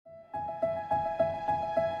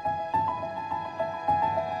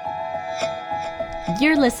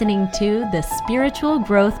You're listening to the Spiritual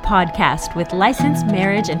Growth Podcast with licensed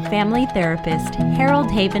marriage and family therapist Harold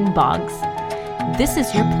Haven Boggs. This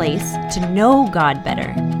is your place to know God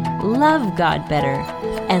better, love God better,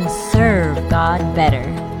 and serve God better.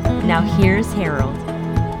 Now here's Harold.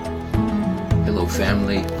 Hello,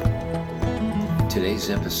 family. Today's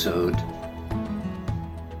episode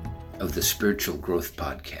of the Spiritual Growth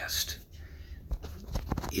Podcast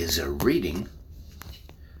is a reading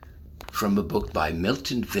from a book by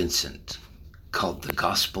Milton Vincent called The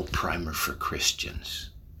Gospel Primer for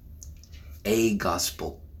Christians. A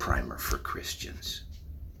Gospel Primer for Christians.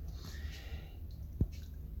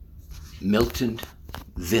 Milton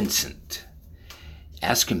Vincent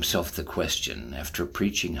asked himself the question after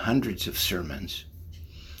preaching hundreds of sermons.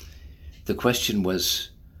 The question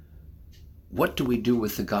was, what do we do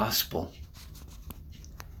with the gospel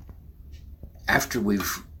after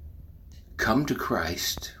we've come to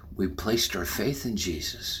Christ? We placed our faith in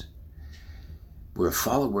Jesus. We're a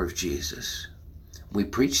follower of Jesus. We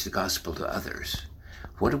preach the gospel to others.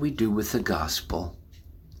 What do we do with the gospel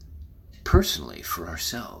personally for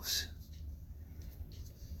ourselves?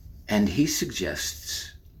 And he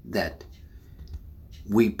suggests that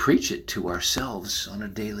we preach it to ourselves on a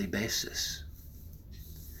daily basis.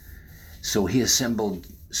 So he assembled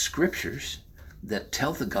scriptures that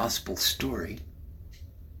tell the gospel story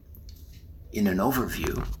in an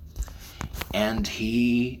overview, and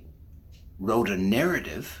he wrote a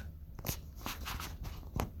narrative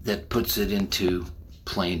that puts it into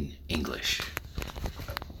plain English.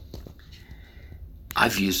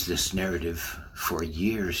 I've used this narrative for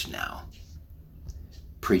years now,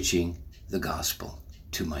 preaching the gospel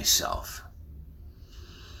to myself.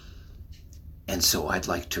 And so I'd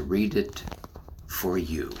like to read it for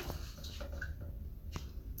you.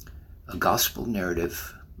 A gospel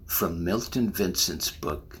narrative from Milton Vincent's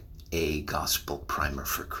book, A Gospel Primer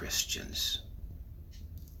for Christians.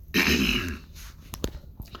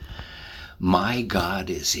 My God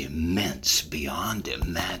is immense beyond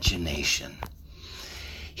imagination.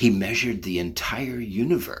 He measured the entire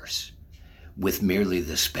universe with merely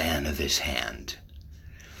the span of his hand.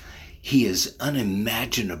 He is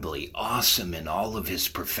unimaginably awesome in all of his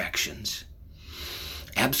perfections,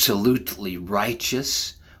 absolutely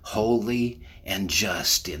righteous, holy, and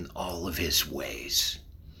just in all of his ways.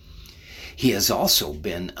 He has also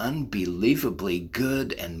been unbelievably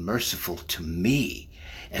good and merciful to me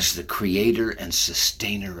as the creator and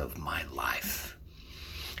sustainer of my life.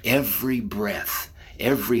 Every breath,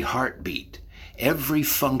 every heartbeat, every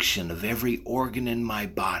function of every organ in my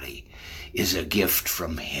body is a gift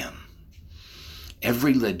from him.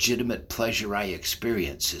 Every legitimate pleasure I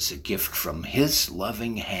experience is a gift from his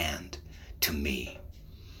loving hand to me.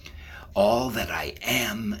 All that I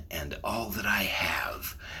am and all that I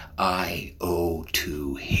have, I owe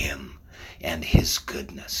to him and his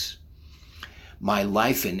goodness. My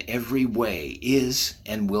life in every way is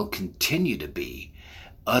and will continue to be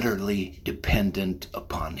utterly dependent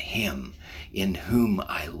upon him, in whom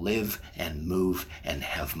I live and move and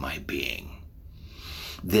have my being.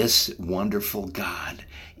 This wonderful God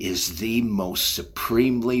is the most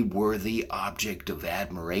supremely worthy object of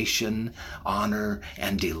admiration, honor,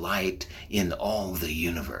 and delight in all the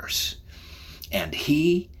universe. And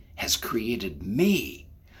he has created me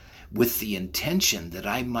with the intention that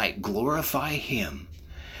I might glorify him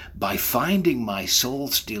by finding my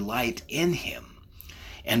soul's delight in him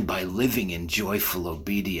and by living in joyful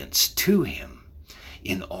obedience to him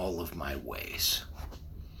in all of my ways.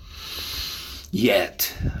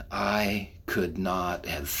 Yet I could not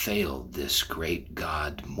have failed this great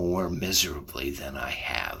God more miserably than I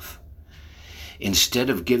have. Instead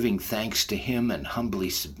of giving thanks to him and humbly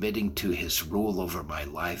submitting to his rule over my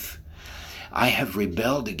life, I have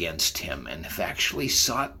rebelled against him and have actually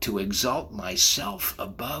sought to exalt myself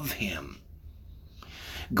above him.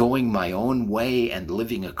 Going my own way and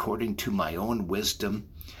living according to my own wisdom,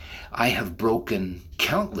 I have broken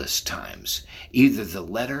countless times either the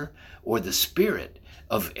letter or the spirit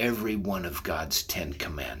of every one of God's 10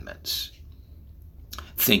 commandments.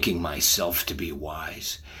 Thinking myself to be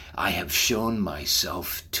wise, I have shown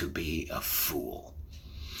myself to be a fool.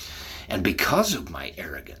 And because of my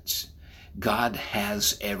arrogance, God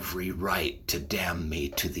has every right to damn me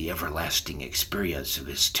to the everlasting experience of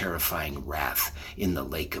his terrifying wrath in the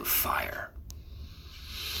lake of fire.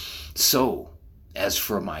 So, as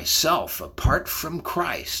for myself, apart from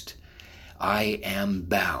Christ, I am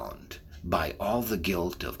bound by all the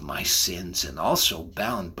guilt of my sins and also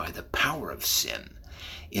bound by the power of sin,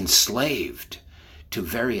 enslaved to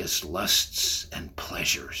various lusts and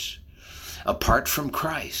pleasures. Apart from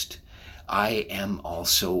Christ, I am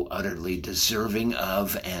also utterly deserving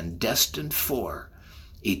of and destined for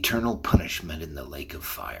eternal punishment in the lake of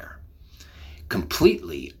fire,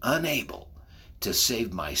 completely unable to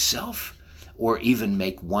save myself or even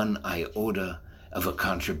make one iota of a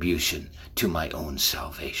contribution to my own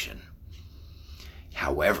salvation.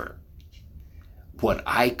 However, what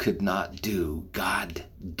I could not do, God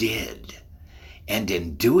did. And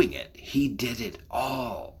in doing it, he did it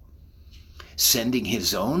all, sending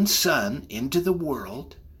his own Son into the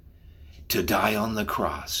world to die on the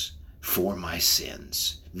cross for my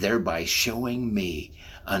sins, thereby showing me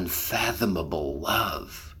unfathomable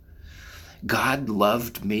love. God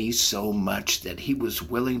loved me so much that he was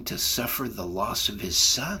willing to suffer the loss of his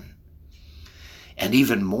Son. And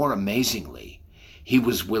even more amazingly, he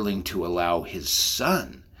was willing to allow his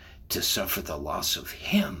Son to suffer the loss of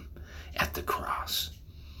him at the cross.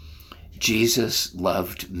 Jesus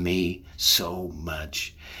loved me so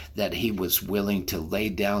much that he was willing to lay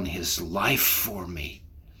down his life for me.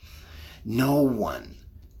 No one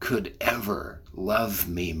could ever love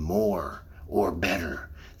me more or better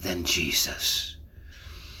than Jesus.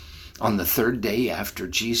 On the third day after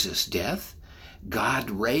Jesus' death, God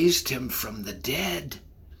raised him from the dead,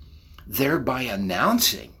 thereby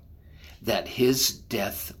announcing that his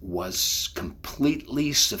death was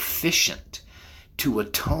completely sufficient to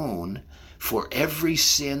atone for every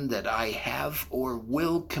sin that I have or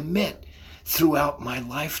will commit throughout my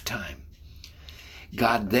lifetime.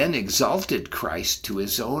 God then exalted Christ to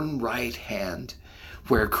his own right hand,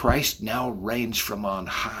 where Christ now reigns from on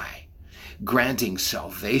high, granting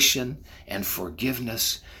salvation and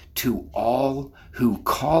forgiveness to all who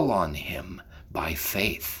call on him by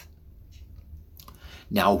faith.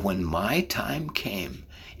 Now, when my time came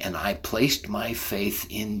and I placed my faith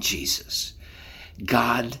in Jesus,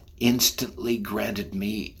 God instantly granted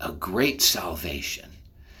me a great salvation.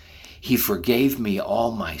 He forgave me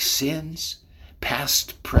all my sins,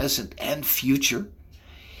 past, present, and future.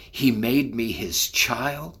 He made me his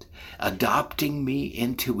child, adopting me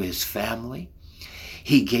into his family.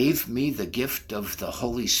 He gave me the gift of the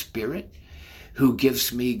Holy Spirit, who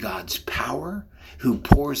gives me God's power, who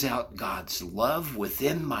pours out God's love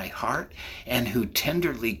within my heart, and who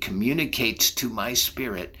tenderly communicates to my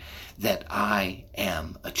spirit that I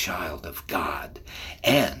am a child of God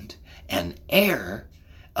and an heir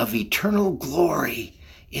of eternal glory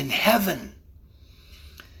in heaven.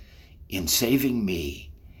 In saving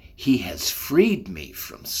me, he has freed me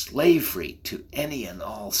from slavery to any and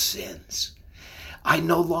all sins. I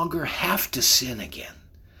no longer have to sin again,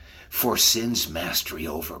 for sin's mastery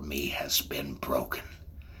over me has been broken.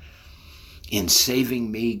 In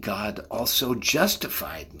saving me, God also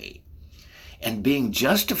justified me. And being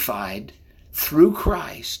justified through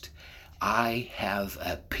Christ, I have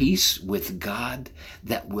a peace with God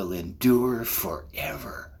that will endure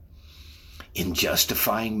forever. In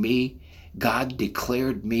justifying me, God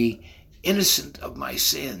declared me innocent of my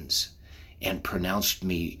sins and pronounced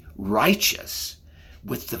me righteous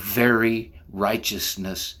with the very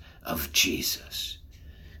righteousness of Jesus.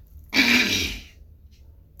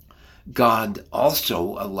 God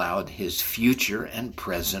also allowed his future and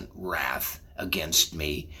present wrath against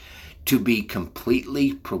me to be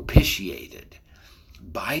completely propitiated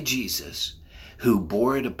by Jesus, who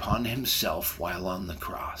bore it upon himself while on the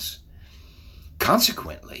cross.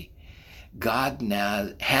 Consequently, God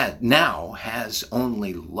now has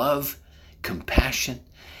only love, compassion,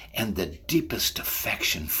 and the deepest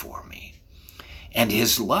affection for me. And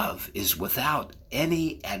his love is without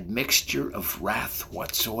any admixture of wrath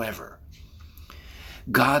whatsoever.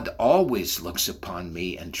 God always looks upon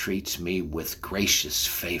me and treats me with gracious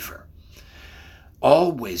favor,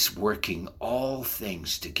 always working all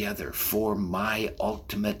things together for my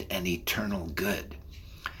ultimate and eternal good.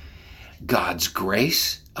 God's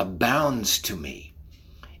grace abounds to me,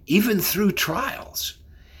 even through trials.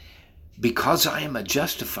 Because I am a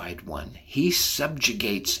justified one, he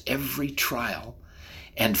subjugates every trial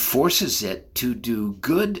and forces it to do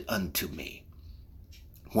good unto me.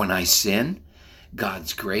 When I sin,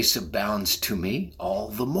 God's grace abounds to me all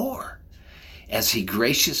the more, as he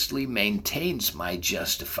graciously maintains my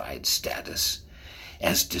justified status,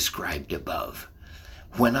 as described above.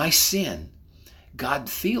 When I sin, God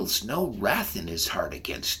feels no wrath in his heart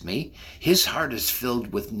against me. His heart is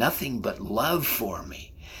filled with nothing but love for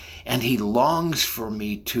me. And he longs for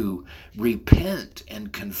me to repent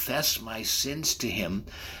and confess my sins to him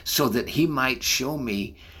so that he might show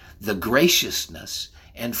me the graciousness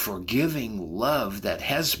and forgiving love that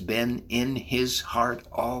has been in his heart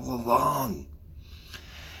all along.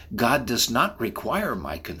 God does not require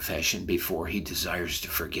my confession before he desires to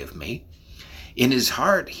forgive me. In his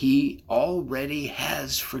heart, he already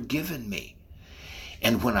has forgiven me.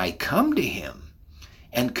 And when I come to him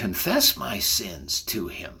and confess my sins to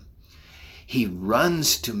him, he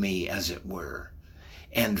runs to me, as it were,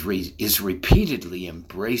 and is repeatedly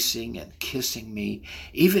embracing and kissing me,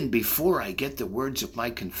 even before I get the words of my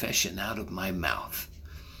confession out of my mouth.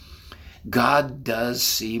 God does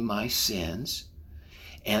see my sins,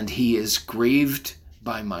 and he is grieved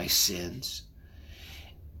by my sins.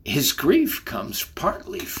 His grief comes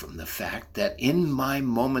partly from the fact that in my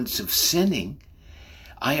moments of sinning,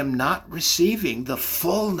 I am not receiving the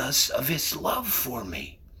fullness of his love for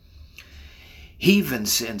me. He even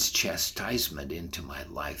sends chastisement into my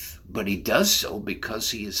life, but he does so because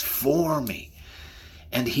he is for me,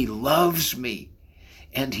 and he loves me,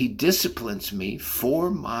 and he disciplines me for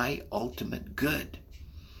my ultimate good.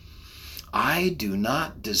 I do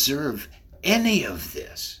not deserve any of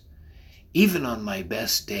this, even on my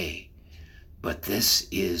best day, but this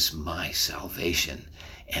is my salvation,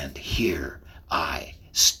 and here I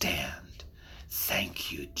stand.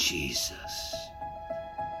 Thank you, Jesus.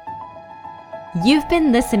 You've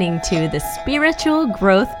been listening to the Spiritual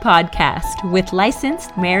Growth Podcast with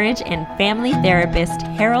licensed marriage and family therapist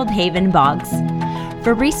Harold Haven Boggs.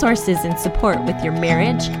 For resources and support with your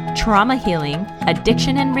marriage, trauma healing,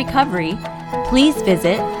 addiction and recovery, please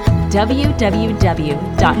visit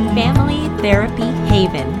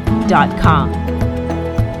www.familytherapyhaven.com.